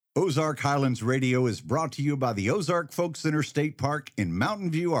Ozark Highlands Radio is brought to you by the Ozark Folk Center State Park in Mountain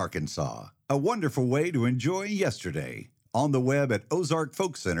View, Arkansas. A wonderful way to enjoy yesterday. On the web at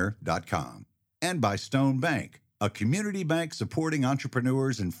ozarkfolkcenter.com. And by Stone Bank, a community bank supporting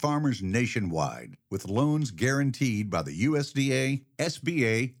entrepreneurs and farmers nationwide with loans guaranteed by the USDA,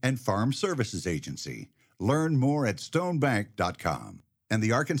 SBA, and Farm Services Agency. Learn more at stonebank.com. And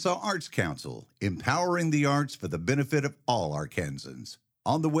the Arkansas Arts Council, empowering the arts for the benefit of all Arkansans.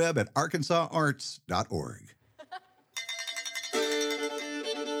 On the web at arkansasarts.org.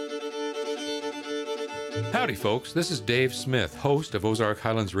 Howdy, folks. This is Dave Smith, host of Ozark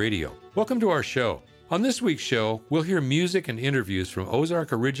Highlands Radio. Welcome to our show. On this week's show, we'll hear music and interviews from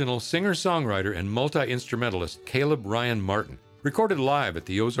Ozark original singer-songwriter and multi-instrumentalist Caleb Ryan Martin, recorded live at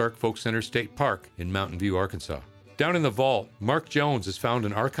the Ozark Folk Center State Park in Mountain View, Arkansas. Down in the vault, Mark Jones has found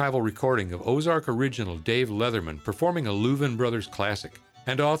an archival recording of Ozark original Dave Leatherman performing a Louvin Brothers classic.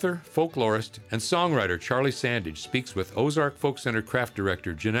 And author, folklorist, and songwriter Charlie Sandage speaks with Ozark Folk Center craft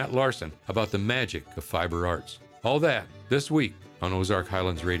director Jeanette Larson about the magic of fiber arts. All that this week on Ozark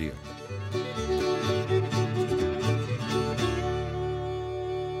Highlands Radio.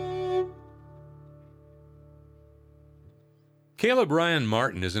 Caleb Ryan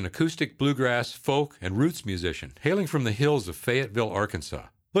Martin is an acoustic bluegrass, folk, and roots musician hailing from the hills of Fayetteville, Arkansas.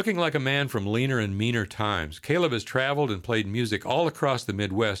 Looking like a man from leaner and meaner times, Caleb has traveled and played music all across the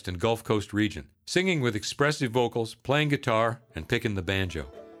Midwest and Gulf Coast region, singing with expressive vocals, playing guitar, and picking the banjo.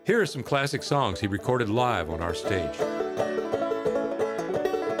 Here are some classic songs he recorded live on our stage.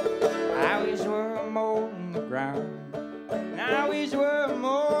 I wish were more in the ground. I wish were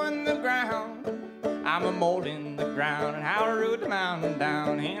more in the ground. I'm a mold in the ground and how to root the mountain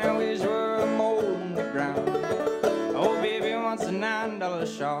down. And I wish were more in the ground. Oh, baby wants a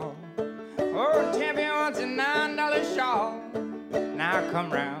 $9 shawl. Oh, champion wants a $9 shawl. Now I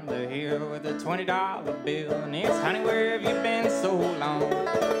come round the hill with a $20 bill. And it's, honey, where have you been so long?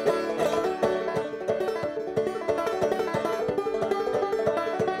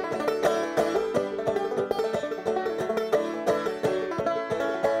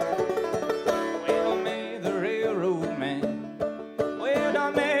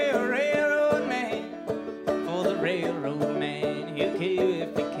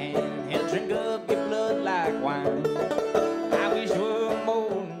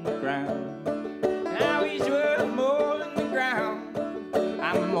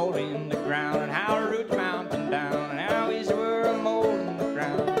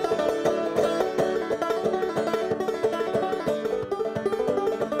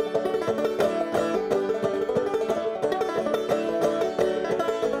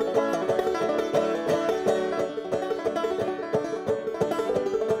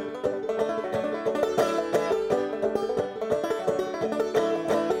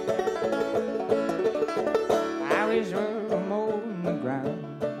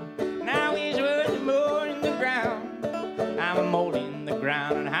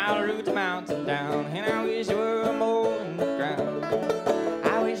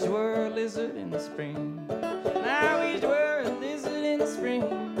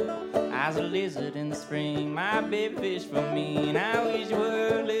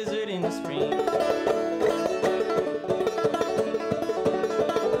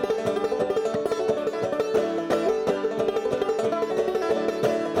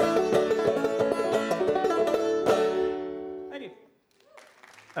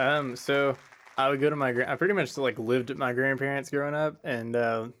 So I would go to I pretty much like lived at my grandparents growing up and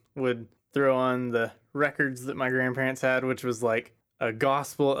would throw on the records that my grandparents had, which was like a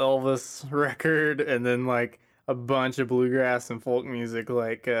gospel Elvis record and then like a bunch of bluegrass and folk music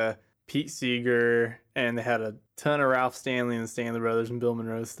like Pete Seeger, and they had a ton of Ralph Stanley and the Stanley Brothers and Bill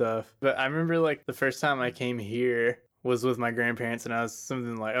Monroe stuff. But I remember like the first time I came here was with my grandparents and I was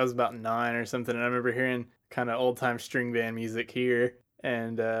about 9 or something, and I remember hearing kind of old time string band music here,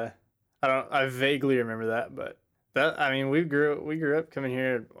 and I vaguely remember that, but we grew up coming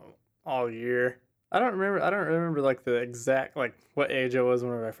here all year. I don't remember like the exact like what age I was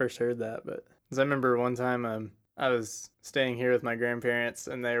whenever I first heard that, but because I remember one time I was staying here with my grandparents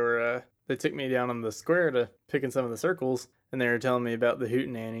and they took me down on the square to pick in some of the circles, and they were telling me about the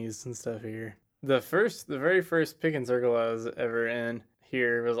hootenannies and stuff here. The very first picking circle I was ever in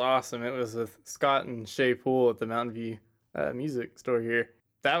here was awesome. It was with Scott and Shay Poole at the Mountain View music store here.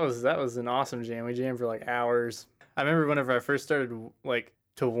 That was an awesome jam. We jammed for like hours. I remember whenever I first started like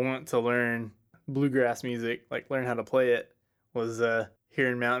to want to learn bluegrass music, like learn how to play it, was here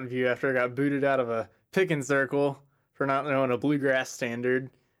in Mountain View after I got booted out of a picking circle for not knowing a bluegrass standard.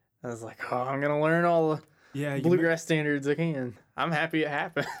 I was like, oh, I'm gonna learn all the bluegrass standards I can. I'm happy it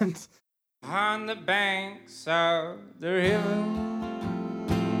happened. On the banks of the river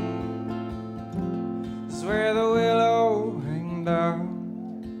is where the willow hang down,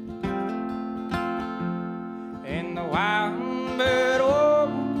 and the wild bird woke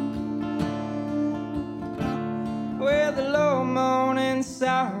with a low moaning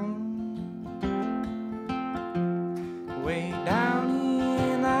sound. Way down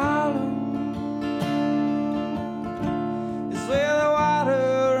in the hollow is where the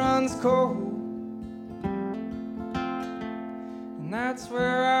water runs cold, and that's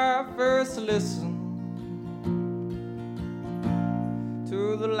where I first listened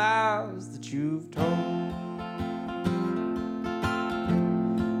to the lies that you've told.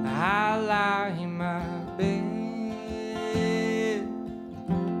 I lie in my bed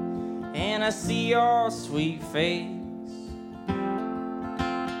and I see your sweet face.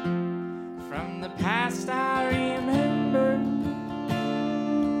 From the past I remember,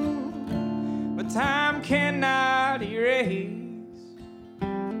 but time cannot erase.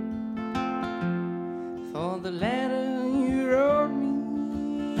 For the letter you wrote me,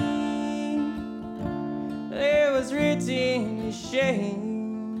 it was written in shame.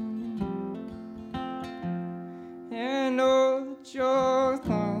 And I know that your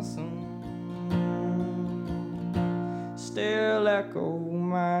thoughts still echo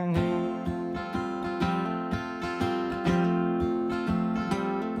my name.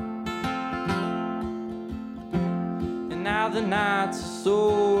 And now the nights are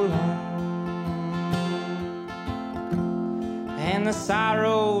so long, and the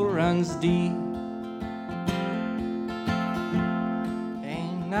sorrow runs deep.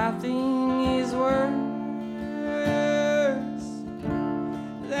 Ain't nothing is worse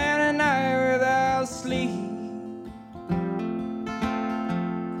than a night without sleep.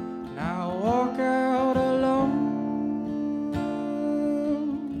 Now I walk out alone,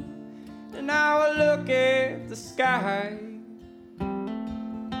 and now I look at the sky,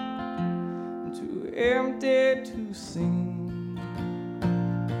 too empty to sing.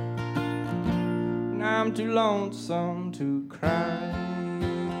 I'm too lonesome to cry.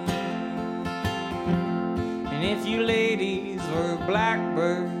 And if you ladies were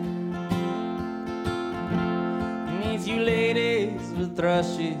blackbirds, and if you ladies were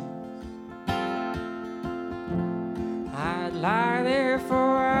thrushes, I'd lie there for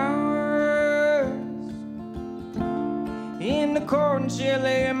hours in the cold and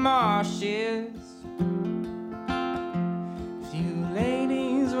chilly marshes. If you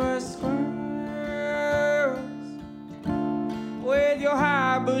ladies were squirrels with your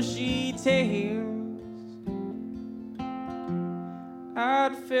high bushy tails,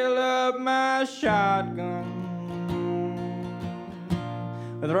 I'd fill up my shotgun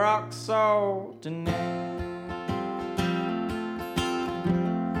with rock salt and nails.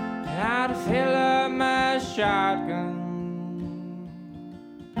 And I'd fill up my shotgun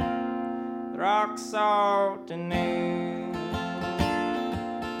with rock salt and nails.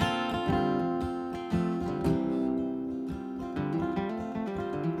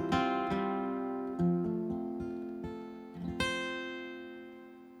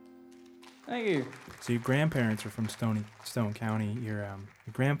 Thank you. So your grandparents are from Stone County. Your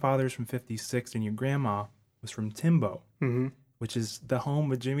grandfather's from 56th, and your grandma was from Timbo, which is the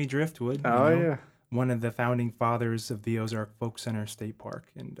home of Jimmy Driftwood. Oh, yeah. One of the founding fathers of the Ozark Folk Center State Park,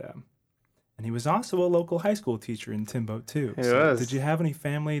 and he was also a local high school teacher in Timbo too. He was. Did you have any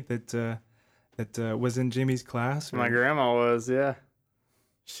family that was in Jimmy's class? Or? My grandma was, yeah.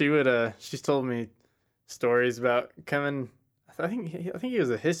 She would. She's told me stories about coming. I think he was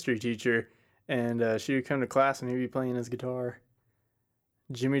a history teacher. And she would come to class and he'd be playing his guitar.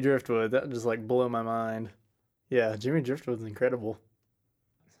 Jimmy Driftwood, that just like blew my mind. Yeah, Jimmy Driftwood's incredible.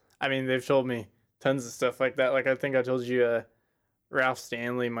 I mean, they've told me tons of stuff like that. Like I think I told you Ralph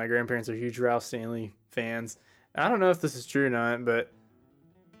Stanley, my grandparents are huge Ralph Stanley fans. I don't know if this is true or not, but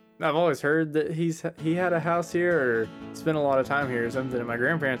I've always heard that he had a house here or spent a lot of time here or something. And my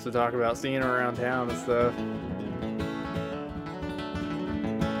grandparents would talk about seeing him around town and stuff.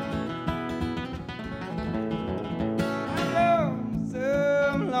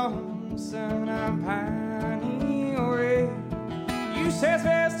 Lonesome, I'm pining away. You say it's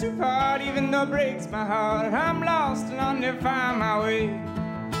best to part, even though it breaks my heart. I'm lost and I'll never find my way.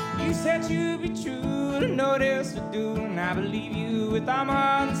 You said you'd be true to know this to do, and I believe you with all my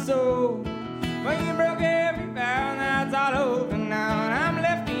heart and soul. But you broke every vow, now it's all over now, and I'm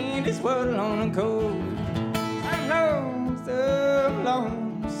left in this world alone and cold. I'm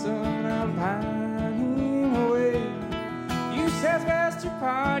lonesome, I'm pining away. You said it's best to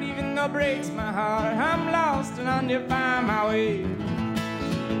apart, even though it breaks my heart. I'm lost and I never find my way.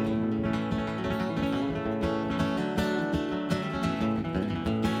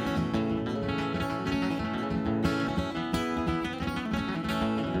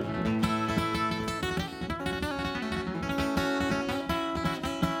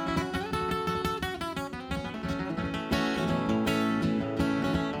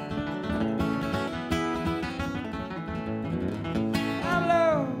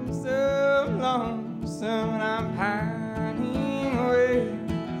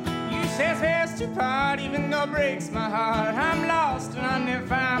 Apart, even though it breaks my heart. I'm lost and I never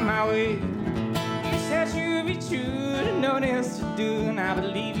find my way. You said you'd be true to know this to do, and I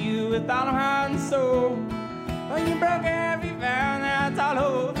believe you with all my heart and soul. But you broke every vow, now it's all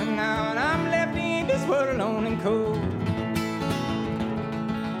over now, and I'm left in this world alone and cold.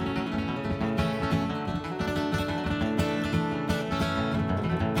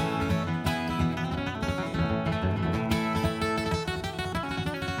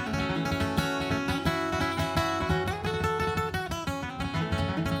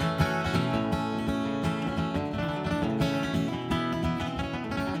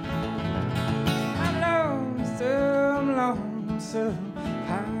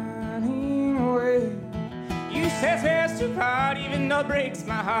 Pining away. You said there's too hard, even though it breaks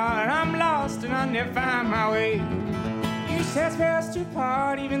my heart. I'm lost and I never find my way. You said there's too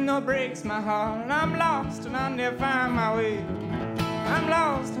hard, even though it breaks my heart. I'm lost and I never find my way. I'm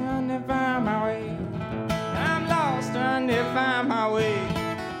lost and I never find my way. I'm lost and I never find my way.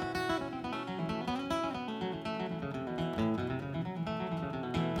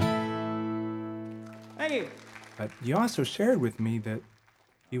 Thank you. But you also shared with me that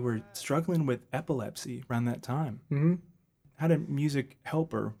you were struggling with epilepsy around that time. Mm-hmm. How did music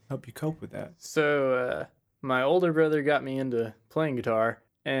help you cope with that? So my older brother got me into playing guitar,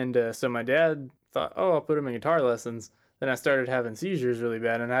 and so my dad thought, oh, I'll put him in guitar lessons. Then I started having seizures really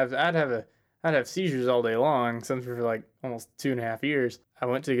bad, and I'd have seizures all day long, something for like almost 2.5 years. I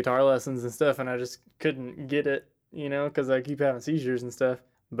went to guitar lessons and stuff, and I just couldn't get it, because I keep having seizures and stuff.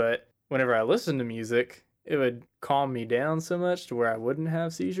 But whenever I listened to music, it would calm me down so much to where I wouldn't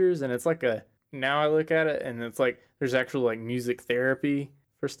have seizures. And it's like now I look at it and it's like there's actual like music therapy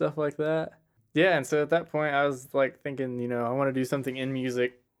for stuff like that. Yeah, and so at that point I was like thinking, I want to do something in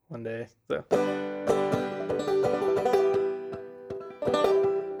music one day. So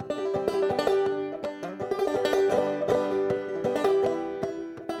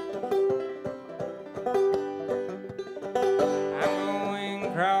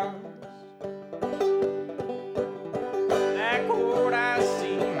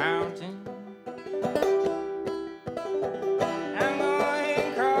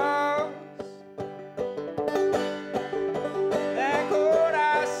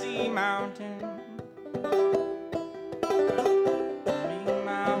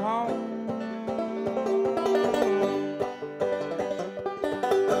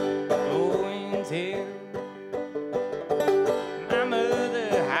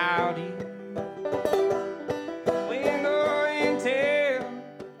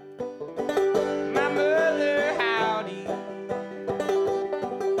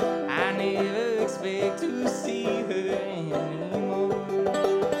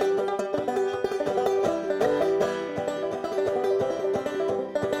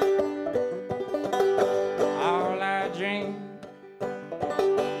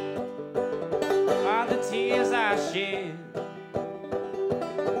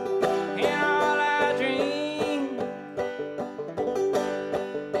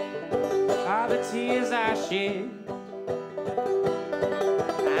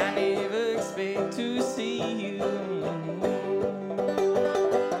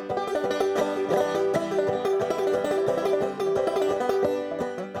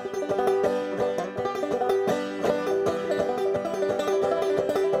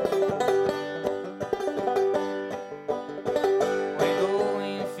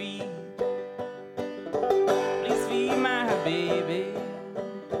baby.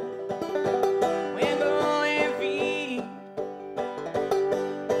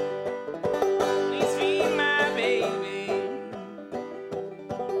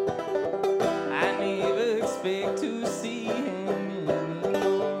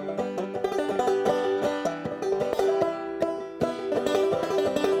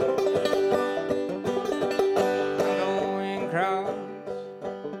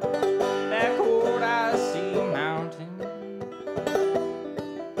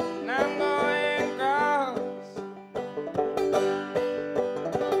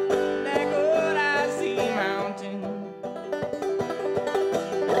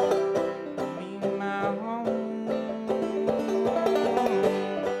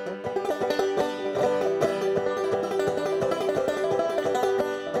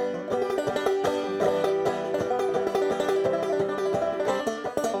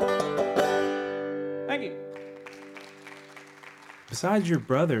 besides your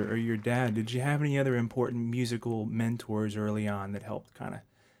brother or your dad, did you have any other important musical mentors early on that helped kind of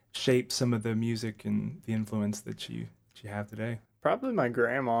shape some of the music and the influence that you have today? Probably my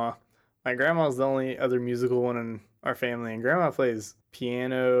grandma. My grandma's the only other musical one in our family, and grandma plays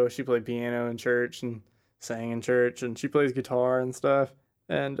piano. She played piano in church and sang in church, and she plays guitar and stuff.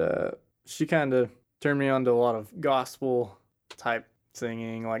 And she kind of turned me on to a lot of gospel type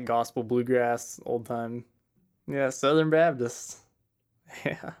singing, like gospel bluegrass, old time. Yeah, Southern Baptist.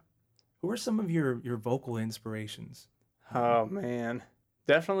 Yeah. Who are some of your vocal inspirations? Oh, man.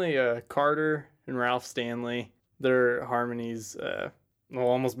 Definitely Carter and Ralph Stanley. Their harmonies will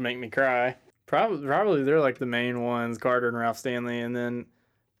almost make me cry. Probably they're like the main ones, Carter and Ralph Stanley, and then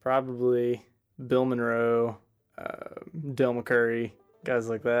probably Bill Monroe, Del McCurry, guys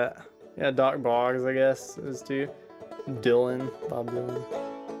like that. Yeah, Doc Boggs, I guess, is too. Bob Dylan.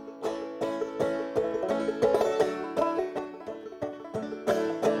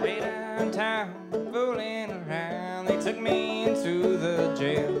 Way downtown, fooling around, they took me into the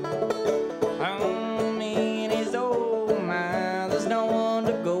jail. Oh, me and his old mind, there's no one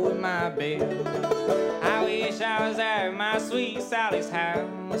to go with my bail. I wish I was at my sweet Sally's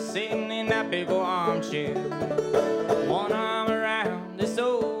house, sitting in that big old armchair. One arm around this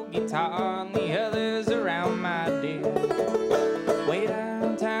old guitar, and the other's around my dear. Way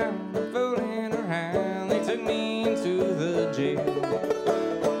downtown, fooling around, they took me into the jail.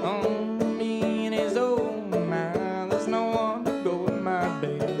 Oh, me and his old mind, there's no one to go with my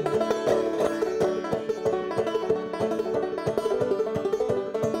bail.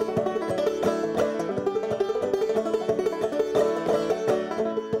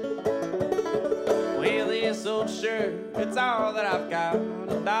 Well, this old shirt, it's all that I've got.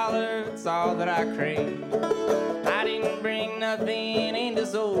 $1, it's all that I crave. I didn't bring nothing in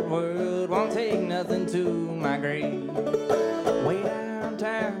this old world, won't take nothing to my grave. Way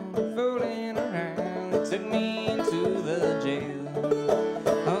downtown, fooling around, they took me into the jail.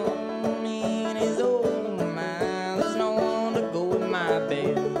 Oh, me and his old mind, there's no one to go with my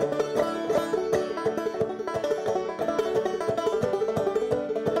bail.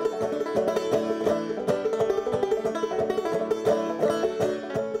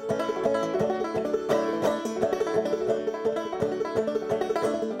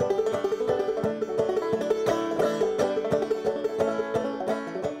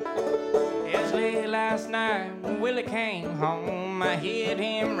 Last night when Willie came home, I heard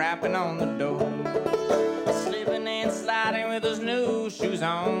him rapping on the door, slipping and sliding with his new shoes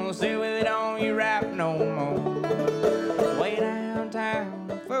on. Say, Willie, don't you rap no more. Way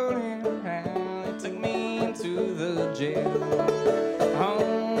downtown, fooling around, they took me into the jail.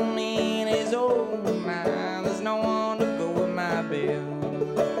 Home in his old mind, there's no one to go with my bill.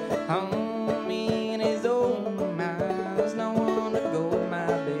 Home in his old mind, there's no one to go with my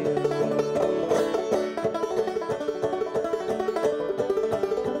bill.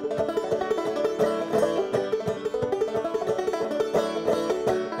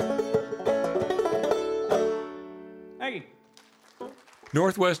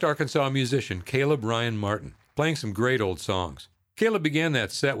 Northwest Arkansas musician Caleb Ryan Martin, playing some great old songs. Caleb began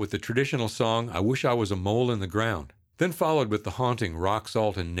that set with the traditional song, I Wish I Was a Mole in the Ground, then followed with the haunting Rock,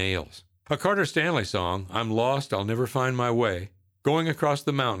 Salt, and Nails, a Carter Stanley song, I'm Lost, I'll Never Find My Way, Going Across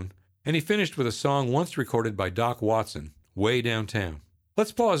the Mountain, and he finished with a song once recorded by Doc Watson, Way Downtown.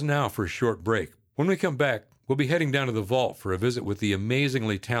 Let's pause now for a short break. When we come back, we'll be heading down to the vault for a visit with the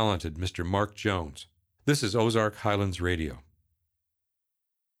amazingly talented Mr. Mark Jones. This is Ozark Highlands Radio.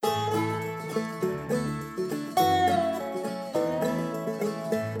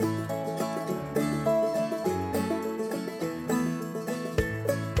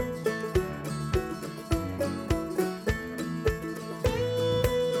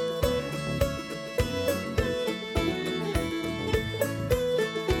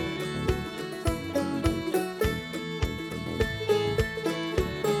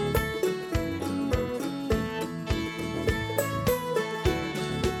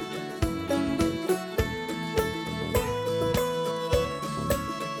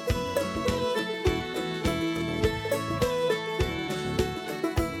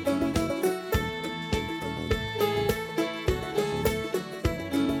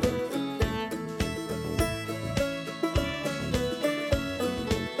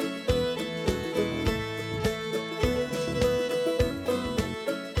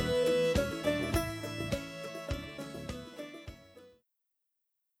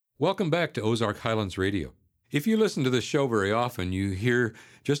 Welcome back to Ozark Highlands Radio. If you listen to this show very often, you hear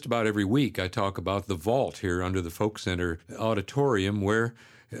just about every week I talk about the vault here under the Folk Center auditorium where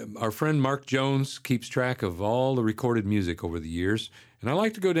Our friend Mark Jones keeps track of all the recorded music over the years, and I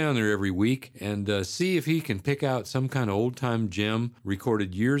like to go down there every week and see if he can pick out some kind of old-time gem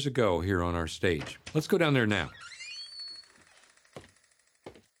recorded years ago here on our stage. Let's go down there now.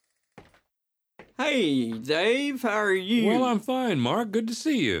 Hey, Dave, how are you? Well, I'm fine, Mark. Good to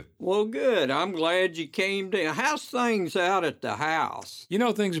see you. Well, good. I'm glad you came down. How's things out at the house? You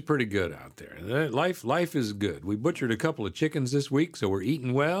know, things are pretty good out there. Life is good. We butchered a couple of chickens this week, so we're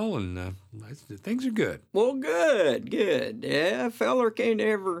eating well, and things are good. Well, good. Yeah, a feller can't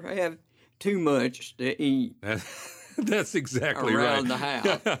ever have too much to eat. That's exactly around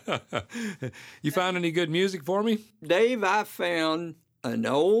right. the house. You found any good music for me? Dave, I found an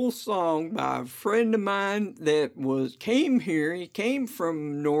old song by a friend of mine that came here. He came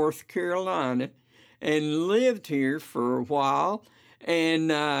from North Carolina and lived here for a while,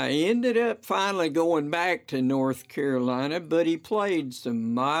 and ended up finally going back to North Carolina, but he played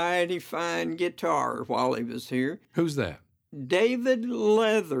some mighty fine guitar while he was here. Who's that? David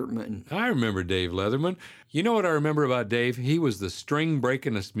Leatherman. I remember Dave Leatherman. You know what I remember about Dave? He was the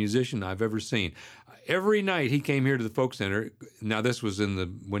string-breakingest musician I've ever seen. Every night he came here to the Folk Center. Now, this was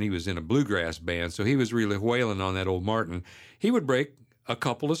when he was in a bluegrass band, so he was really wailing on that old Martin. He would break a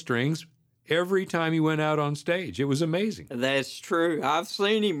couple of strings every time he went out on stage. It was amazing. That's true. I've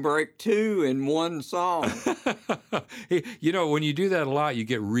seen him break two in one song. You know, when you do that a lot, you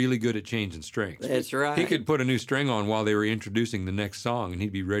get really good at changing strings. That's right. He could put a new string on while they were introducing the next song, and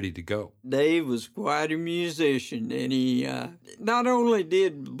he'd be ready to go. Dave was quite a musician, and he not only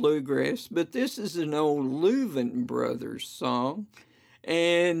did bluegrass, but this is an old Louvin Brothers song,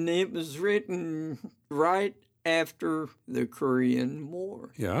 and it was written right after the Korean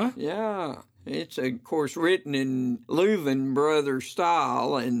War. Yeah? Yeah. It's, of course, written in Louvin Brothers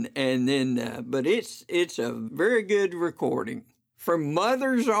style, and then, but it's a very good recording. From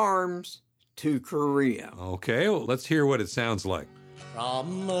Mother's Arms to Korea. Okay, well, let's hear what it sounds like.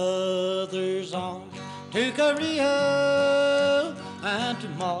 From mother's arms to Korea, and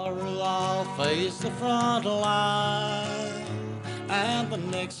tomorrow I'll face the front line. And the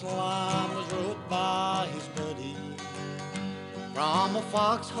next line was wrote by his buddy. From a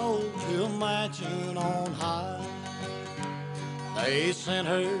foxhole to a mansion on high, they sent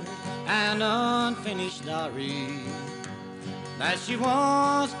her an unfinished diary that she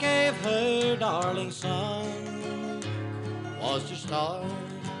once gave her darling son. Was to start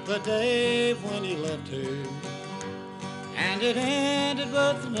the day when he left her, and it ended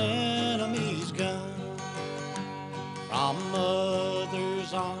with an enemy's gun. From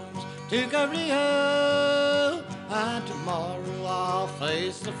mother's arms to Korea, and tomorrow I'll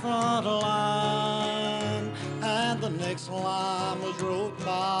face the front line. And the next line was wrote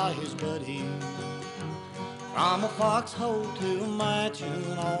by his buddy. From a foxhole to a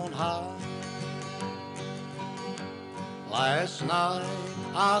mansion on high. Last night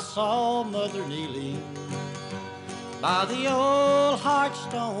I saw Mother kneeling by the old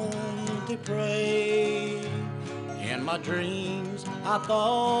hearthstone to pray. In my dreams I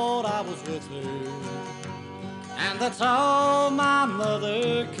thought I was with her, and that's all my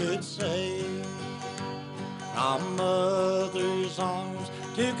mother could say. From mother's arms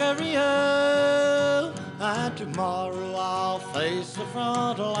to Korea, and tomorrow I'll face the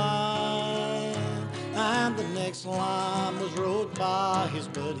front line. And the next line was wrote by his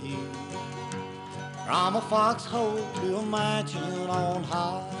buddy. From a foxhole to a mansion on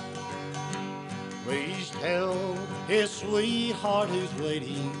high. Please tell his sweetheart who's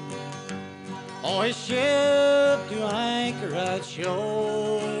waiting for his ship to anchor at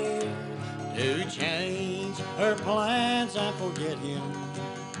shore, to change her plans and forget him.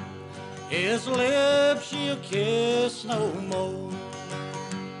 His lips she'll kiss no more.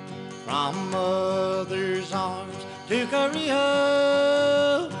 From mother's arms to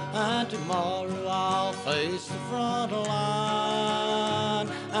Korea, and tomorrow I'll face the front line.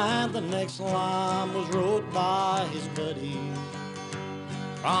 And the next line was wrote by his buddy.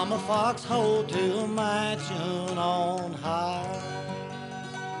 From a foxhole to a mansion on high.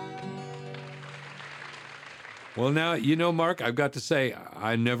 Well, now, you know, Mark, I've got to say,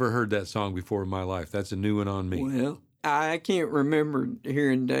 I never heard that song before in my life. That's a new one on me. Well, I can't remember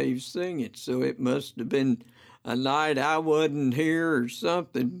hearing Dave sing it, so it must have been a night I wasn't here or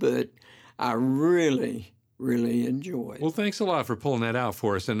something, but I really enjoyed it. Well, thanks a lot for pulling that out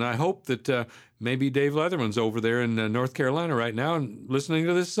for us, and I hope that maybe Dave Leatherman's over there in North Carolina right now and listening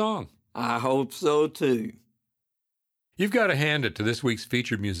to this song. I hope so, too. You've got to hand it to this week's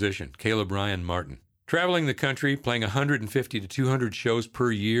featured musician, Caleb Ryan Martin. Traveling the country, playing 150 to 200 shows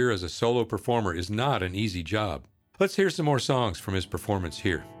per year as a solo performer is not an easy job. Let's hear some more songs from his performance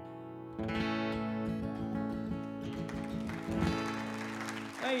here.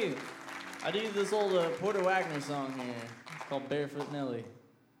 Thank you. I do this old Porter Wagner song here. It's called Barefoot Nellie.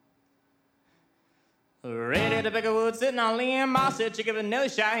 Ready to pick a wood, sitting on limb. Boss said chicken vanilla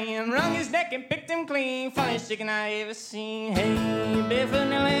shot him, wrung his neck and picked him clean. Funniest chicken I ever seen. Hey, Barefoot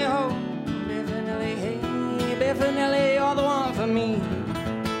Nellie, ho, Barefoot Nellie, hey, Barefoot Nellie, you're the one for me.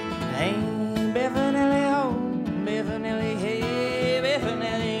 Hey, Barefoot Nellie, ho, Barefoot Nellie, hey, Barefoot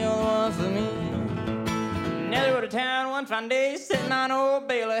Nellie, you're the one for me. Nellie rode to town one fine day, sitting on old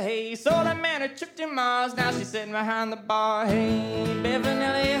bale of hay. Sold that man a trip to Mars, now she's sitting behind the bar. Hey, Barefoot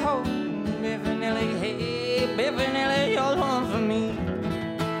Nellie, ho, Barefoot Nellie, hey, Barefoot Nellie, you're the one for me.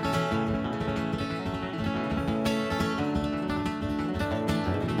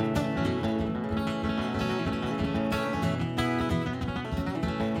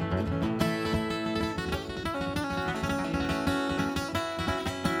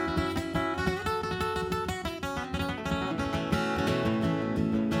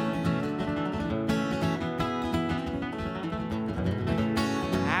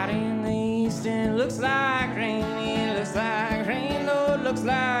 Looks like rain, it looks like rain, Lord, looks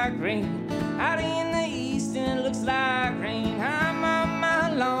like rain. Out in the east and it looks like rain. I'm on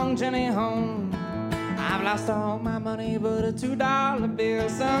my long journey home. I've lost all my money but a $2 bill,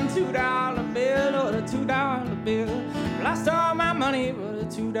 some $2 bill, Lord, a $2 bill. Lost all my money but a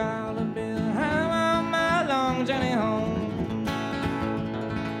 $2 bill. I'm on my long journey home.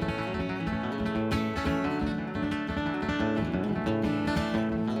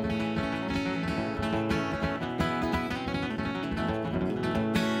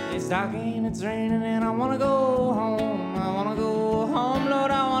 It's dark and it's raining and I wanna go home. I wanna go home,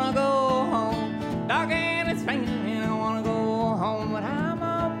 Lord, I wanna go home. Dark and it's raining and I wanna go home, but I'm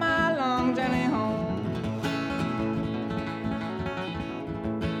on my long journey home.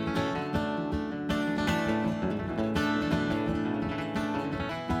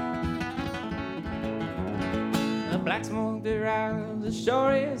 The black smoke that rises, the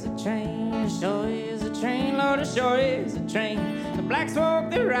sure is a train, sure is a train, Lord, it sure is a train. The black smoke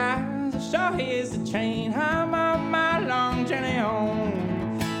that rises, sure is a train. I'm on my long journey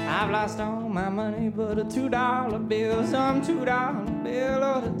home. I've lost all my money but a $2 bill, some $2 bill,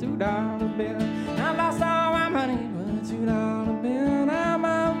 or a $2 bill. I've lost all my money but a $2 bill. I'm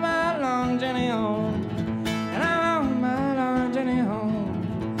on my long journey home. And I'm on my long journey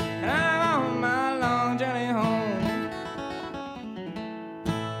home. And I'm on my long journey home.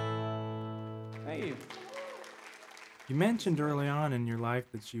 Thank you. You mentioned early on in your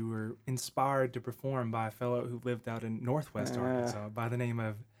life that you were inspired to perform by a fellow who lived out in Northwest Arkansas by the name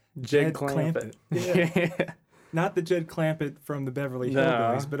of Jed Clampett. Yeah. Not the Jed Clampett from the Beverly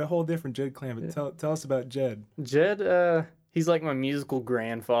Hillbillies, but a whole different Jed Clampett. Tell us about Jed. Jed, he's like my musical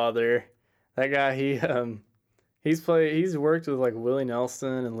grandfather. That guy, he's worked with like Willie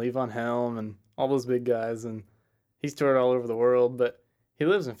Nelson and Levon Helm and all those big guys, and he's toured all over the world. But he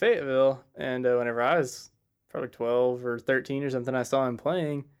lives in Fayetteville, and whenever I was probably 12 or 13 or something, I saw him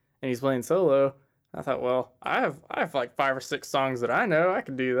playing, and he's playing solo. I thought, well, I have like 5 or 6 songs that I know. I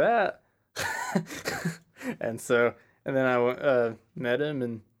could do that. and then I met him,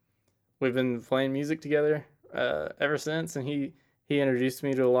 and we've been playing music together ever since. And he introduced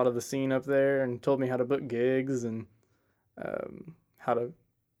me to a lot of the scene up there and told me how to book gigs and how to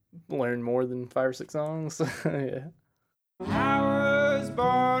learn more than 5 or 6 songs. Yeah. I was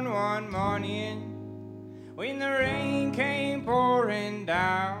born one morning when the rain came pouring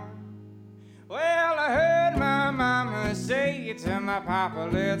down. Well, I heard my mama say to my papa,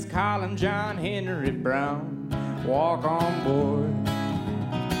 let's call him John Henry Brown. Walk on board,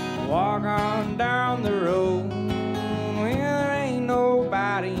 walk on down the road. Well, there ain't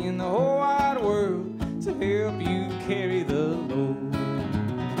nobody in the whole wide world to help you carry the load.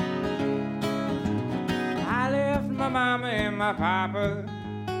 I left my mama and my papa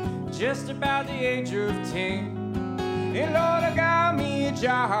just about the age of 10. And Lord, I got me a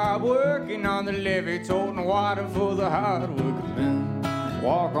job working on the levee, toting water for the hard-working men.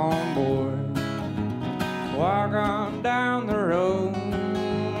 Walk on board, walk on down the road.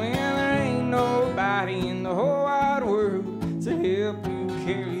 Well, there ain't nobody in the whole wide world to help you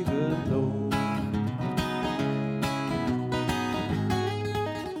carry the load.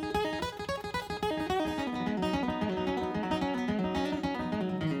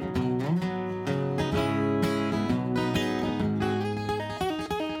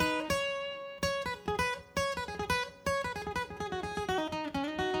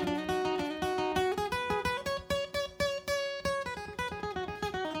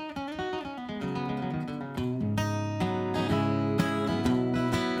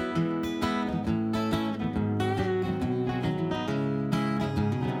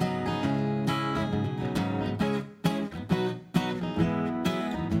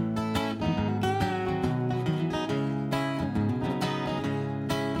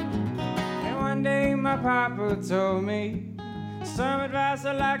 my papa told me some advice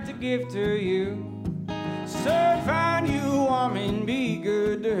I'd like to give to you. So find you a woman, be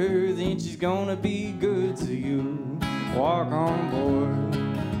good to her, then she's gonna be good to you. Walk on, boy,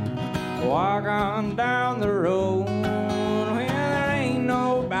 walk on down the road. Well, there ain't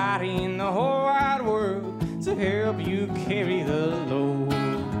nobody in the whole wide world to help you carry the load.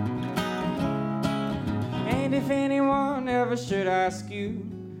 And if anyone ever should ask you,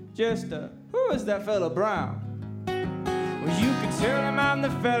 just who is that fella Brown? Well, you can tell him I'm the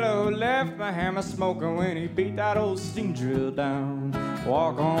fellow who left my hammer smoking when he beat that old steam drill down.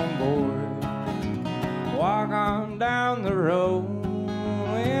 Walk on, boy, walk on down the road.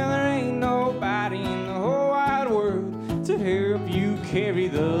 Well, there ain't nobody in the whole wide world to help you carry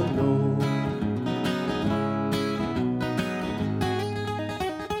the load.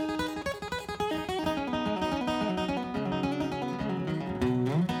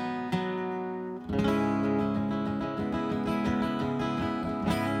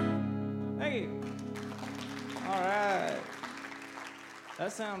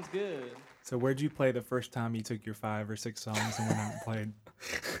 That sounds good. So where'd you play the first time you took your 5 or 6 songs and went out and played?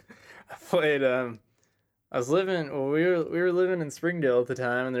 I played. I was living. Well, we were living in Springdale at the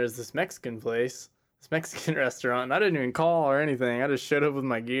time, and there's this Mexican place, this Mexican restaurant. And I didn't even call or anything. I just showed up with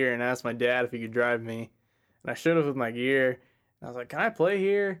my gear and asked my dad if he could drive me. And I showed up with my gear. And I was like, "Can I play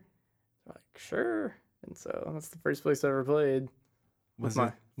here?" They're like, "Sure." And so that's the first place I ever played. With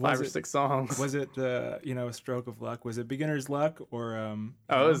my 5 or 6 songs. Was it, a stroke of luck? Was it beginner's luck or?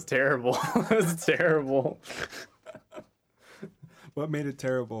 Oh, it was terrible. It was terrible. What made it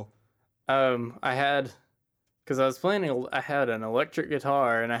terrible? I had, because I was playing, I had an electric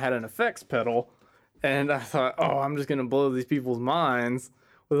guitar and I had an effects pedal, and I thought, oh, I'm just gonna blow these people's minds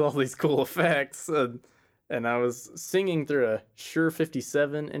with all these cool effects, and I was singing through a Shure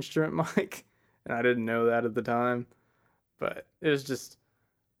 57 instrument mic, and I didn't know that at the time. But it was just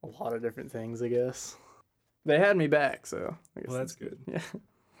a lot of different things, I guess. They had me back, so I guess that's good. Yeah.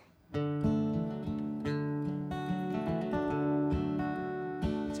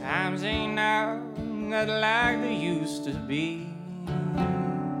 Times ain't now not like they used to be.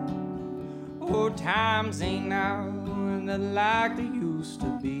 Oh, times ain't now not like they used to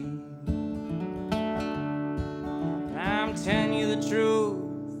be. I'm telling you the truth.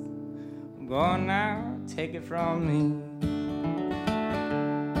 Go on now, take it from me.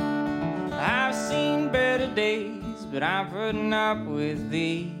 I've seen better days, but I'm putting up with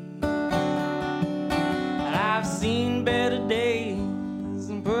thee. I've seen better days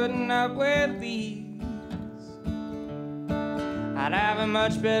and putting up with these. I'd have a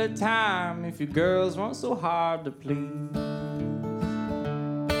much better time if you girls weren't so hard to please.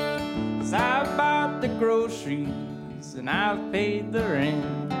 'Cause I've bought the groceries and I've paid the rent.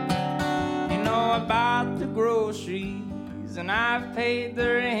 You know, I bought the groceries and I've paid the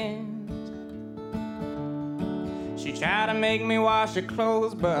rent. She tried to make me wash her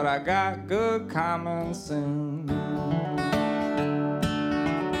clothes, but I got good common sense.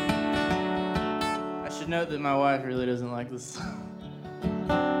 I should note that my wife really doesn't like this song.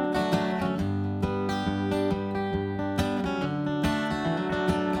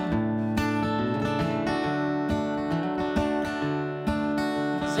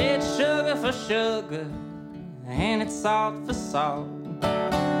 It's sugar for sugar, and it's salt for salt.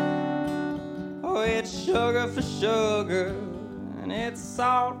 Oh, it's sugar for sugar, and it's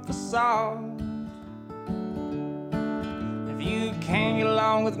salt for salt. If you can't get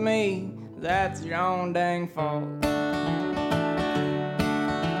along with me, that's your own dang fault.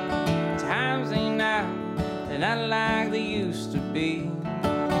 Times ain't now, they're not like they used to be.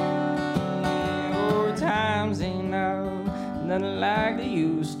 Oh, times ain't now, nothing like they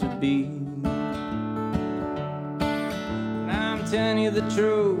used to be. And I'm telling you the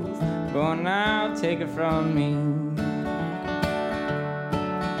truth. Go on now, take it from me.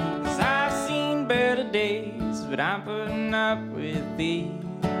 'Cause I've seen better days, but I'm putting up with thee.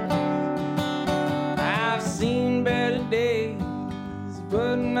 I've seen better days,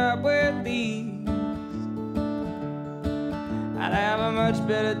 putting up with these. I'd have a much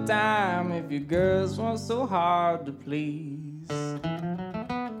better time if you girls weren't so hard to please.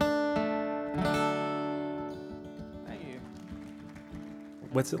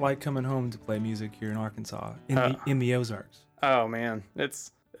 What's it like coming home to play music here in Arkansas, in the Ozarks? Oh man,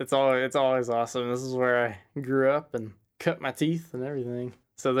 it's always awesome. This is where I grew up and cut my teeth and everything.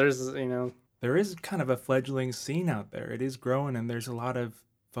 So there is kind of a fledgling scene out there. It is growing, and there's a lot of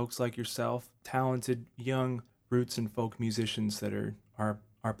folks like yourself, talented young roots and folk musicians that are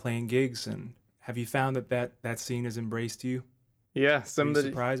playing gigs. And have you found that scene has embraced you? Yeah, Are you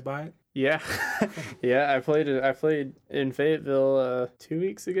surprised by it? Yeah, yeah. I played in Fayetteville 2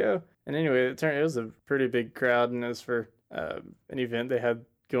 weeks ago, and anyway, it was a pretty big crowd, and it was for an event they had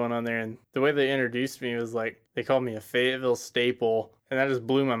going on there. And the way they introduced me was like they called me a Fayetteville staple, and that just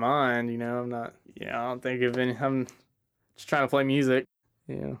blew my mind. I'm not, I don't think of any. I'm just trying to play music.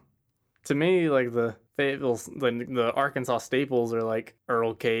 To me, like the Fayetteville, the Arkansas staples are like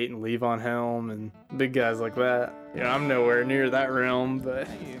Earl Kate and Levon Helm and big guys like that. I'm nowhere near that realm, but.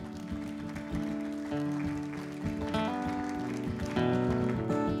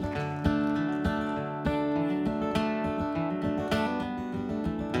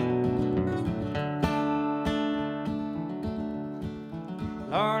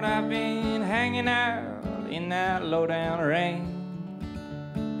 Lord, I've been hanging out in that low-down rain,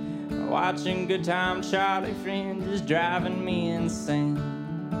 watching Good Time Charlie friend just driving me insane.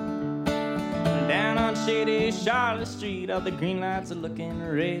 Down on shady Charlotte Street, all the green lights are looking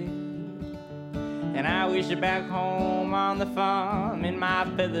red, and I wish you're back home on the farm in my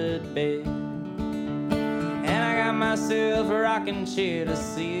feathered bed. And I got myself a rocking chair to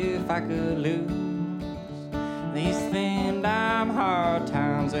see if I could lose these thin dime hard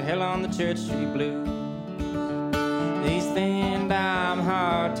times of hell on the Church Street Blues. These thin dime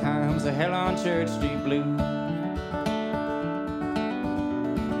hard times of hell on Church Street Blues.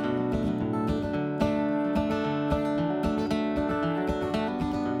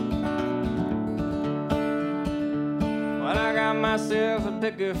 Well, I got myself a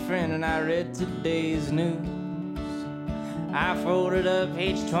picker friend and I read today's news. I folded up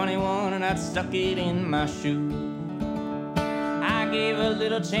page 21 and I stuck it in my shoe. I gave a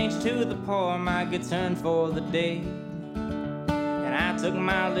little change to the poor, my good turn for the day. And I took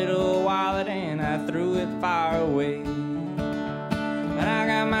my little wallet and I threw it far away. But I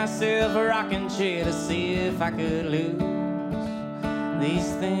got myself a rocking chair to see if I could lose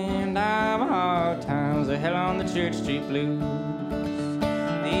these thin dime hard times of hell on the Church Street Blues.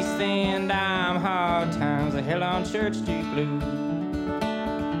 These thin dime hard times of hell on Church Street Blues.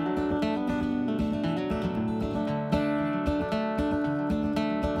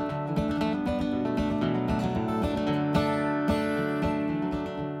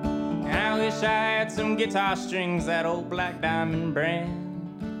 I wish I had some guitar strings, that old Black Diamond brand.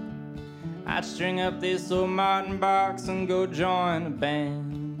 I'd string up this old Martin box and go join a band.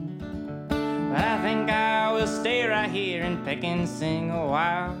 But I think I will stay right here and peck and sing a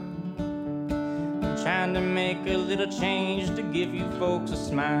while. I'm trying to make a little change to give you folks a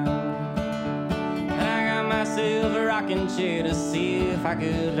smile. And I got myself a rocking chair to see if I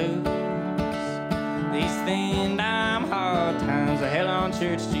could lose these thin dime hard times of hell on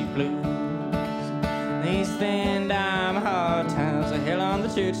Church Street Blues. These thin dime hard times of hell on the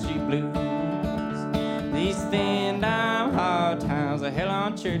Church Street Blues. These thin dime hard times of hell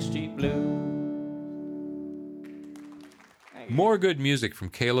on Church Street Blues. More good music from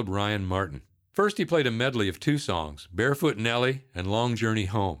Caleb Ryan Martin. First, he played a medley of two songs, Barefoot Nellie and Long Journey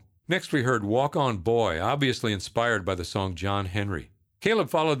Home. Next, we heard Walk On Boy, obviously inspired by the song John Henry. Caleb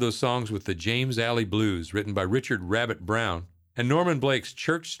followed those songs with the James Alley Blues, written by Richard Rabbit Brown, and Norman Blake's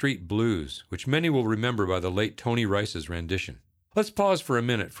Church Street Blues, which many will remember by the late Tony Rice's rendition. Let's pause for a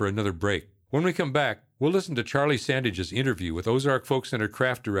minute for another break. When we come back, we'll listen to Charlie Sandage's interview with Ozark Folk Center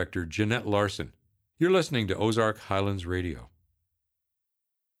craft director Jeanette Larson. You're listening to Ozark Highlands Radio.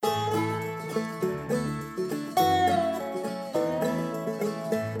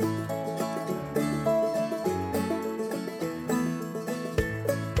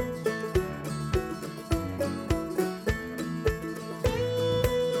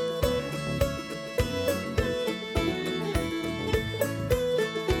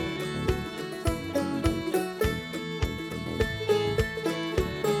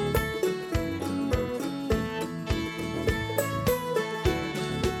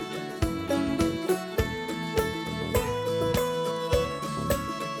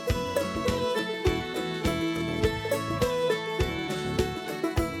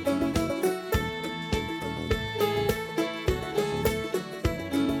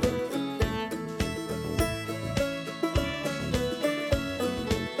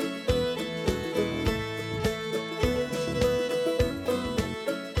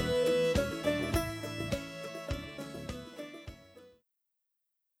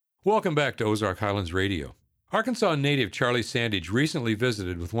 Welcome back to Ozark Highlands Radio. Arkansas native Charlie Sandage recently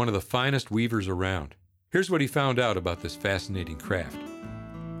visited with one of the finest weavers around. Here's what he found out about this fascinating craft.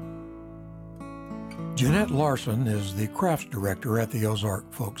 Jeanette Larson is the crafts director at the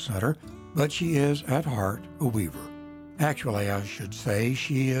Ozark Folk Center, but she is, at heart, a weaver. Actually, I should say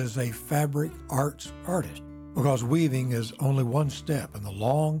she is a fabric arts artist. because weaving is only one step in the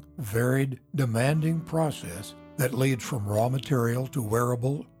long, varied, demanding process that leads from raw material to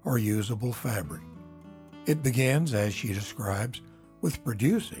wearable or usable fabric. It begins, as she describes, with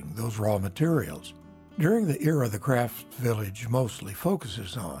producing those raw materials. During the era the craft village mostly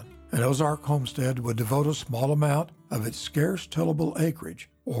focuses on, an Ozark homestead would devote a small amount of its scarce tillable acreage,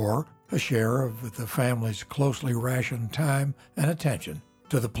 or a share of the family's closely rationed time and attention,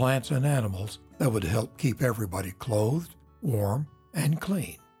 to the plants and animals that would help keep everybody clothed, warm, and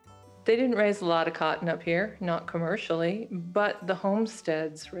clean. They didn't raise a lot of cotton up here, not commercially, but the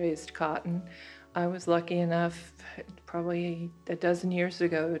homesteads raised cotton. I was lucky enough, probably a dozen years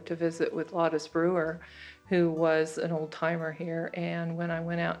ago, to visit with Lawtus Brewer, who was an old-timer here. And when I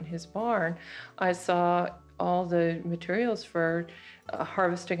went out in his barn, I saw all the materials for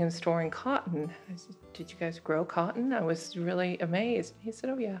harvesting and storing cotton. I said, "Did you guys grow cotton?" I was really amazed. He said,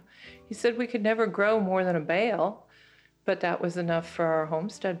 "Oh, yeah." He said, "We could never grow more than a bale, but that was enough for our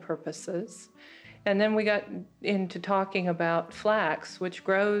homestead purposes." And then we got into talking about flax, which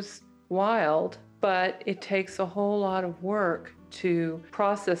grows wild, but it takes a whole lot of work to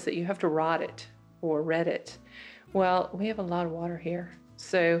process it. You have to rot it or red it. Well, we have a lot of water here,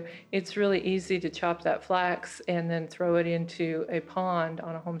 so it's really easy to chop that flax and then throw it into a pond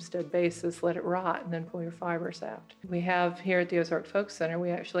on a homestead basis, let it rot, and then pull your fibers out. We have here at the Ozark Folk Center, we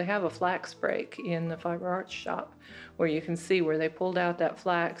actually have a flax break in the fiber arts shop where you can see where they pulled out that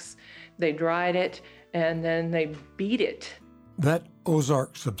flax, they dried it, and then they beat it. That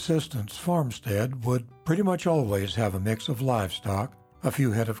Ozark subsistence farmstead would pretty much always have a mix of livestock, a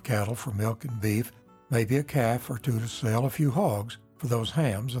few head of cattle for milk and beef, maybe a calf or two to sell, a few hogs for those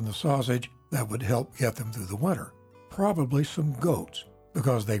hams and the sausage that would help get them through the winter. Probably some goats,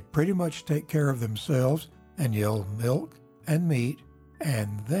 because they pretty much take care of themselves and yield milk and meat,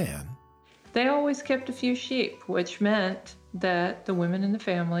 and then... They always kept a few sheep, which meant that the women in the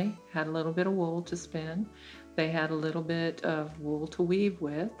family had a little bit of wool to spin. They had a little bit of wool to weave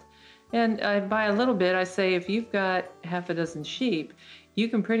with. And by a little bit, I say if you've got half a dozen sheep, you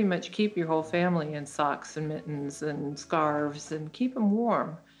can pretty much keep your whole family in socks and mittens and scarves and keep them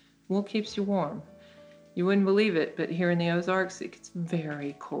warm. Wool keeps you warm. You wouldn't believe it, but here in the Ozarks, it gets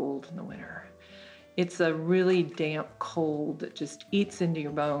very cold in the winter. It's a really damp cold that just eats into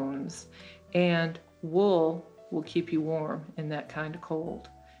your bones. And wool will keep you warm in that kind of cold.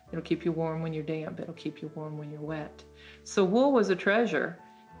 It'll keep you warm when you're damp. It'll keep you warm when you're wet. So wool was a treasure.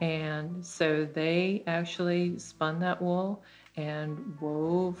 And so they actually spun that wool and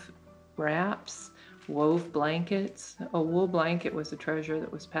wove wraps, wove blankets. A wool blanket was a treasure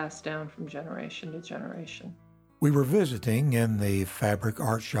that was passed down from generation to generation. We were visiting in the fabric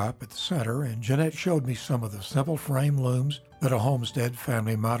art shop at the center, and Jeanette showed me some of the simple frame looms that a homestead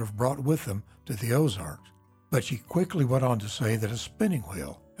family might have brought with them to the Ozarks. But she quickly went on to say that a spinning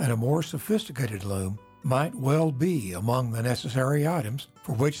wheel and a more sophisticated loom might well be among the necessary items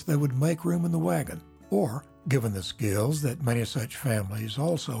for which they would make room in the wagon. Or, given the skills that many such families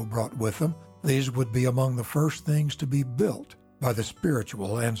also brought with them, these would be among the first things to be built by the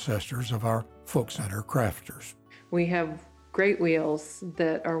spiritual ancestors of our folk center crafters. We have great wheels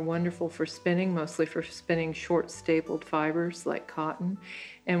that are wonderful for spinning, mostly for spinning short stapled fibers like cotton.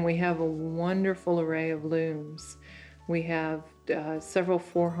 And we have a wonderful array of looms. We have several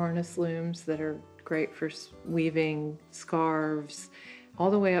 4-harness looms that are great for weaving scarves, all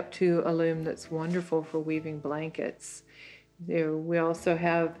the way up to a loom that's wonderful for weaving blankets. We also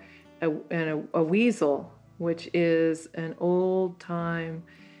have a weasel, which is an old-time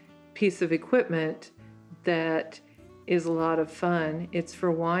piece of equipment that is a lot of fun. It's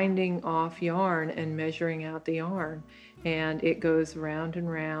for winding off yarn and measuring out the yarn. And it goes round and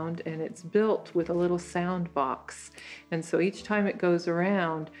round, and it's built with a little sound box. And so each time it goes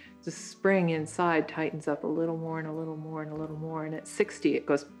around, the spring inside tightens up a little more and a little more and a little more. And at 60, it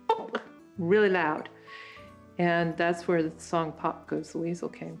goes pop, really loud. And that's where the song Pop Goes the Weasel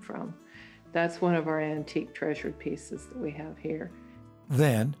came from. That's one of our antique treasured pieces that we have here.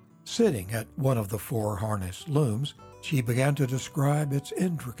 Then, sitting at one of the 4-harness looms, she began to describe its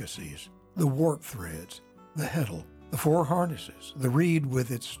intricacies, the warp threads, the heddle, the 4 harnesses, the reed with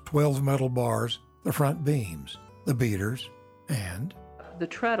its 12 metal bars, the front beams, the beaters, and the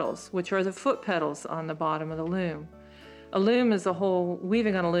treadles, which are the foot pedals on the bottom of the loom. A loom is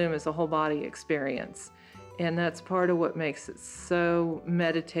weaving on a loom is a whole body experience. And that's part of what makes it so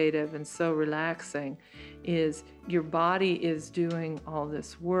meditative and so relaxing, is your body is doing all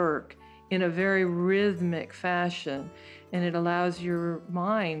this work in a very rhythmic fashion, and it allows your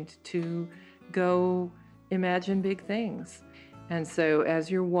mind to go imagine big things. And so as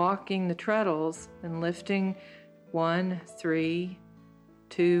you're walking the treadles and lifting 1, 3,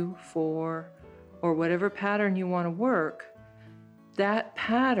 2, 4, or whatever pattern you want to work, that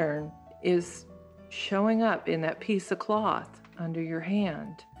pattern is showing up in that piece of cloth under your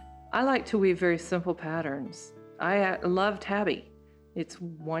hand. I like to weave very simple patterns. I love tabby. It's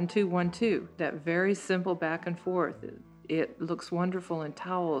 1, 2, 1, 2, that very simple back and forth. It looks wonderful in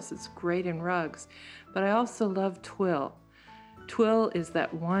towels. It's great in rugs. But I also love twill. Twill is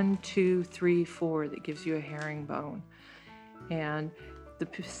that 1, 2, 3, 4 that gives you a herringbone. And the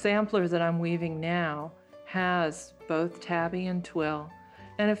sampler that I'm weaving now has both tabby and twill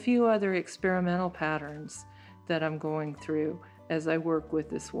and a few other experimental patterns that I'm going through as I work with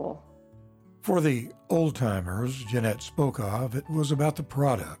this wool. For the old-timers Jeanette spoke of, it was about the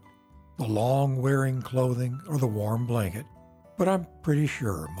product, the long-wearing clothing or the warm blanket, but I'm pretty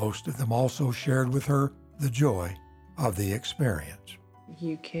sure most of them also shared with her the joy of the experience.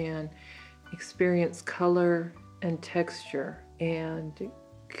 You can experience color and texture, and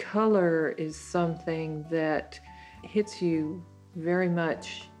color is something that hits you very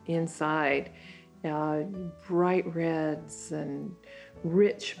much inside. Bright reds and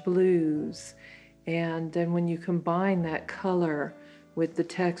rich blues, and then when you combine that color with the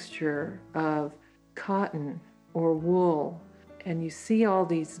texture of cotton or wool, and you see all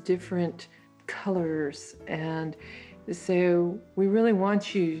these different colors, and so we really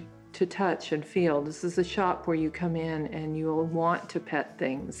want you to touch and feel. This is a shop where you come in and you'll want to pet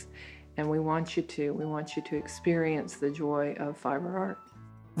things, and we want you to experience the joy of fiber art.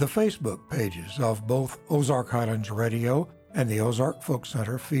 The Facebook pages of both Ozark Highlands Radio and the Ozark Folk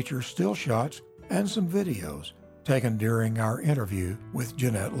Center feature still shots and some videos taken during our interview with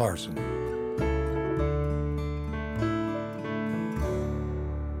Jeanette Larson.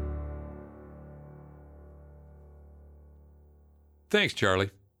 Thanks,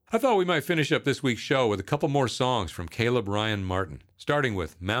 Charlie. I thought we might finish up this week's show with a couple more songs from Caleb Ryan Martin, starting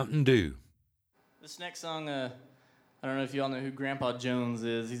with Mountain Dew. This next song, I don't know if you all know who Grandpa Jones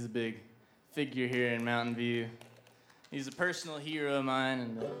is. He's a big figure here in Mountain View. He's a personal hero of mine,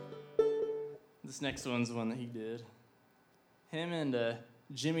 and this next one's the one that he did. Him and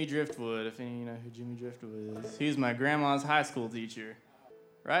Jimmy Driftwood, if any of you know who Jimmy Driftwood is. He was my grandma's high school teacher.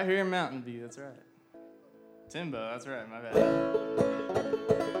 Right here in Mountain View, that's right. Timbo, that's right, my bad.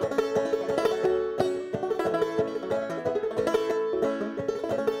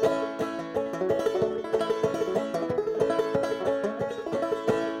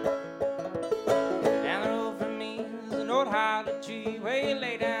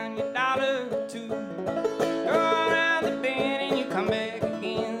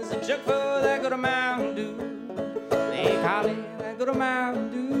 Mountain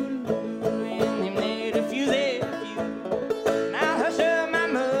Dew, and they made a fuse it for you. Now hush up my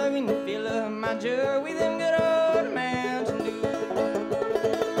mug and fill up my jug with them good old Mountain Dew.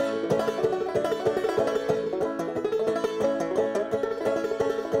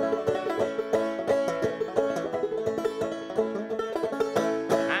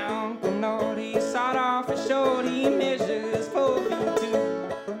 My Uncle Nord, he sawed off his short, he measures 4 feet 2.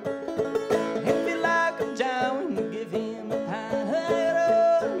 If you like a John, you give him a pint.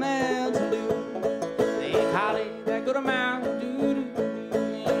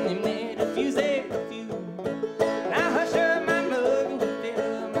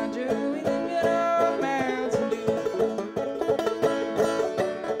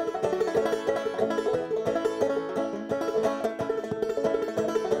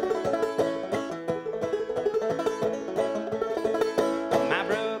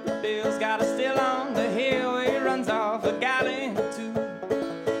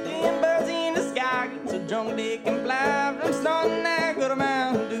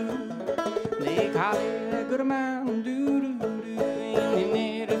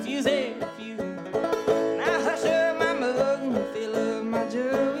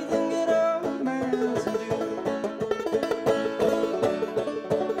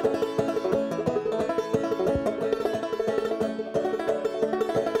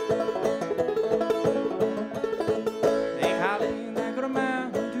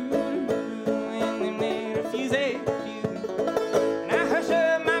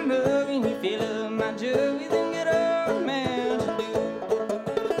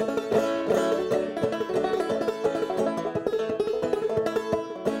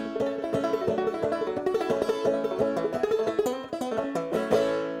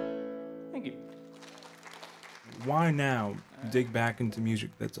 Why now dig back into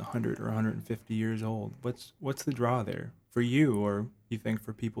music that's 100 or 150 years old? What's the draw there for you, or you think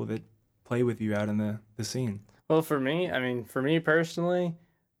for people that play with you out in the scene? Well, for me personally,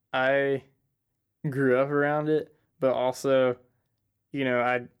 I grew up around it, but also,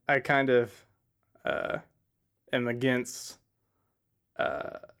 I kind of am against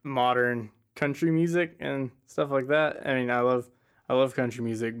modern country music and stuff like that. I mean, I love country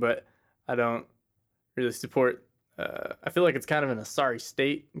music, but I don't really support. I feel like it's kind of in a sorry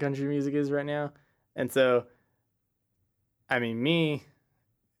state country music is right now, and so, I mean, me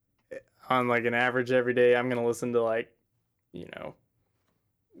on like an average every day, I'm gonna listen to like,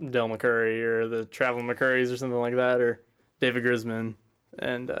 Del McCurry or the Traveling McCurrys or something like that, or David Grisman,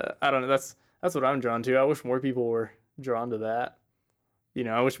 and I don't know. That's what I'm drawn to. I wish more people were drawn to that.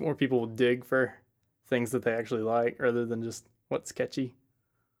 I wish more people would dig for things that they actually like rather than just what's catchy.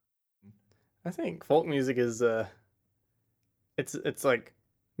 I think folk music is it's like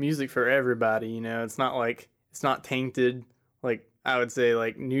music for everybody. It's not tainted like I would say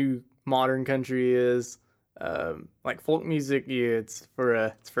like new modern country is. Like folk music, yeah, it's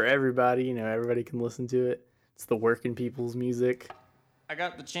for everybody. Everybody can listen to it. It's the working people's music. I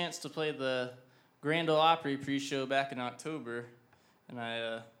got the chance to play the Grand Ole Opry pre-show back in October,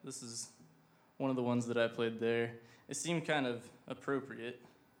 and this is one of the ones that I played there. It seemed kind of appropriate,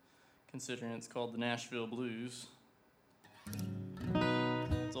 considering it's called the Nashville Blues.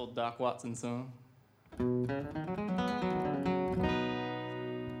 It's old Doc Watson song.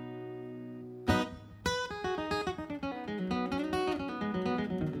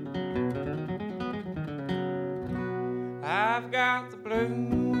 I've got the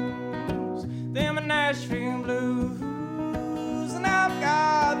blues, them are Nashville blues, and I've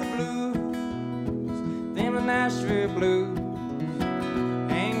got the blues, them are Nashville blues.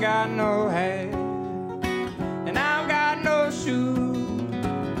 Ain't got no hat, and I've got no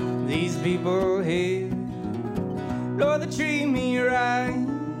shoes. These people here, Lord, they treat me right.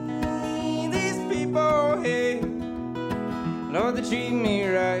 These people here, Lord, they treat me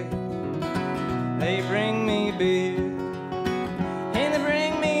right. They bring me beer, and they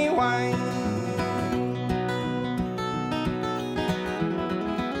bring me wine.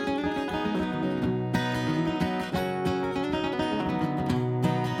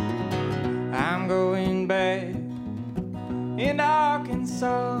 I'm going back into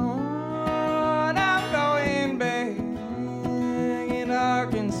Arkansas, and I'm going back into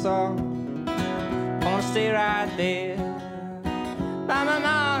Arkansas. Gonna stay right there by my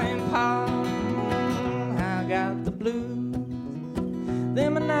mom and pa. I got the blues,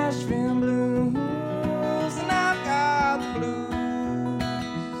 them are Nashville blues, and I've got the blues,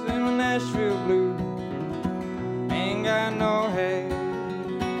 them are Nashville blues. Ain't got no hair,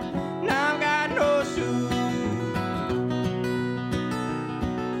 and I've got no shoes.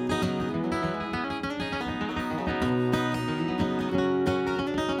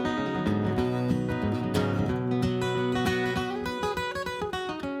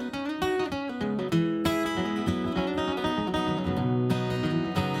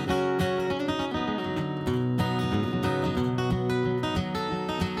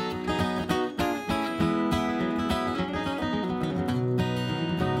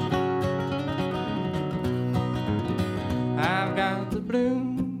 I've got the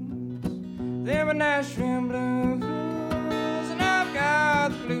blues, them are Nashville blues, and I've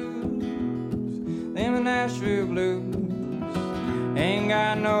got the blues, them are Nashville blues. Ain't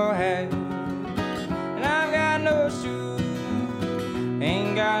got no hat, and I've got no shoes.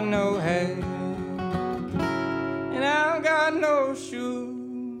 Ain't got no hat, and I've got no shoes.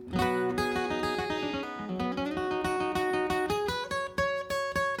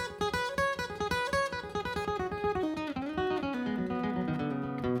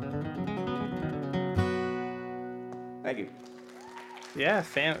 Thank you. Yeah,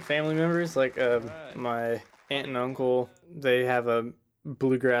 family members like my aunt and uncle. They have a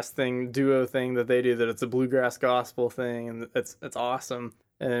bluegrass duo thing that they do. That it's a bluegrass gospel thing, and it's awesome.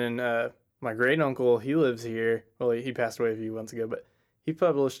 And my great uncle, he lives here. Well, he passed away a few months ago, but he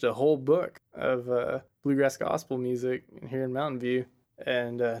published a whole book of bluegrass gospel music here in Mountain View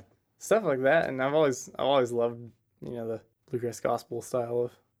and stuff like that. And I've always loved the bluegrass gospel style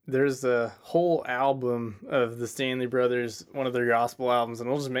of. There's a whole album of the Stanley Brothers, one of their gospel albums, and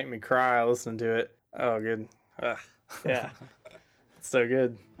it'll just make me cry listening to it. Oh, good. Yeah. It's so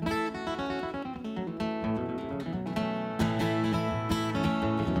good. Oh,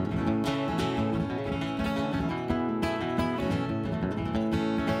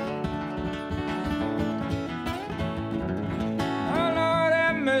 Lord,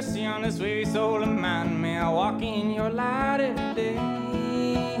 have mercy on this weary soul of mine. May I walk in your light every day.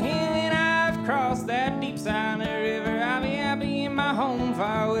 And I've crossed that deep silent river. I'll be happy in my home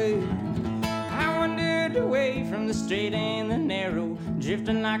far away. I wondered away from the straight and the narrow,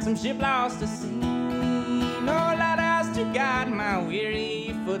 drifting like some ship lost to sea. No lighthouse to guide my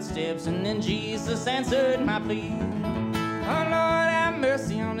weary footsteps, and then Jesus answered my plea. Oh Lord, have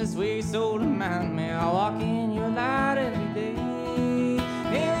mercy on this weary soul of mine. May I walk in your light every day.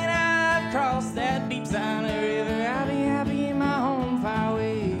 And when I cross that deep silent river, I'll be happy in my home far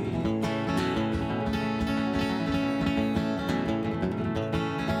away.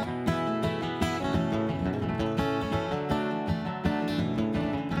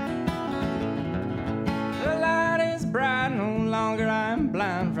 The light is bright, no longer I'm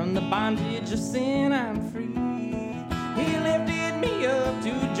blind. From the bondage of sin I'm free. He lifted me up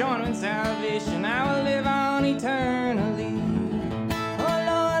to join in salvation. I will live on eternally. Oh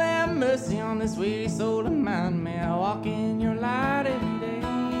Lord, have mercy on this weary soul of mine. May I walk in your light every day.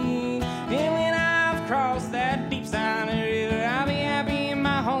 And when I've crossed that deep silent river, I'll be happy in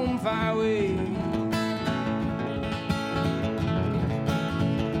my home far away.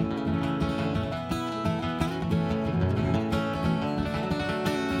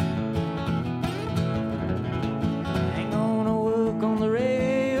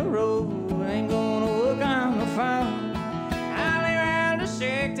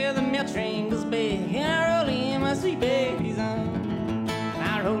 Train goes big, and I roll in my sweet baby's arms.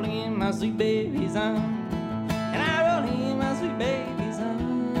 I roll in my sweet baby's arms, and I roll in my sweet baby's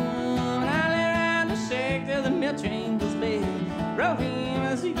arms. And I lay around to shake till the milk train goes big, roll in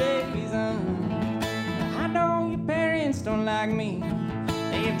my sweet baby's arms. I know your parents don't like me,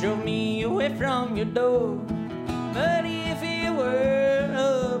 they drove me away from your door. But if it were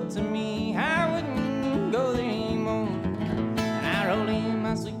up to me, I wouldn't go there anymore. And I roll in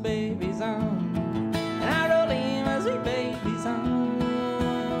my sweet baby's arms, and I roll in my sweet baby's arms.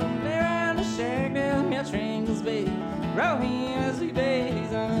 Lay around the shack till the milk train goes big, roll in my sweet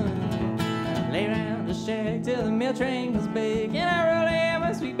baby's arms. Lay around the shack till the milk train goes big, and I roll in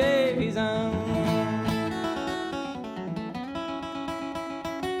my sweet baby's arms.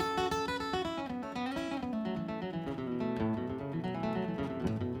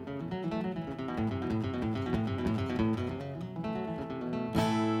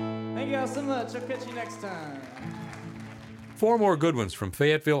 Thank you all so much. I'll catch you next time. 4 more good ones from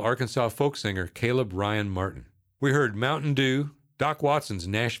Fayetteville, Arkansas folk singer Caleb Ryan Martin. We heard Mountain Dew, Doc Watson's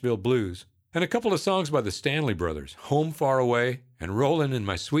Nashville Blues, and a couple of songs by the Stanley Brothers, Home Far Away and Rollin' in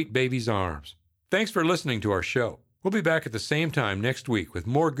My Sweet Baby's Arms. Thanks for listening to our show. We'll be back at the same time next week with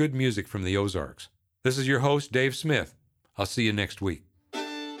more good music from the Ozarks. This is your host, Dave Smith. I'll see you next week.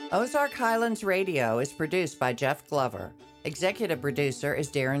 Ozark Highlands Radio is produced by Jeff Glover. Executive producer is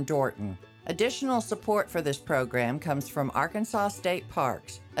Darren Dorton. Additional support for this program comes from Arkansas State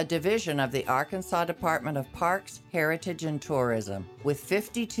Parks, a division of the Arkansas Department of Parks, Heritage, and Tourism, with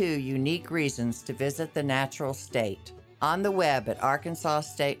 52 unique reasons to visit the natural state. On the web at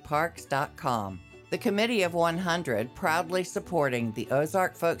arkansasstateparks.com. The Committee of 100 proudly supporting the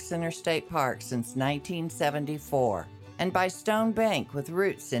Ozark Folk Center State Park since 1974. And by Stone Bank with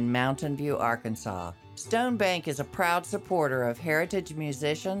roots in Mountain View, Arkansas. Stone Bank is a proud supporter of heritage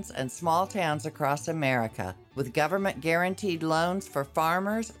musicians and small towns across America, with government-guaranteed loans for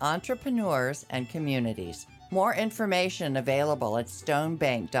farmers, entrepreneurs, and communities. More information available at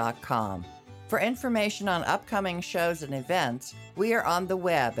stonebank.com. For information on upcoming shows and events, we are on the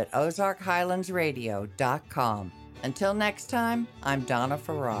web at ozarkhighlandsradio.com. Until next time, I'm Donna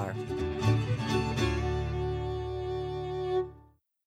Farrar.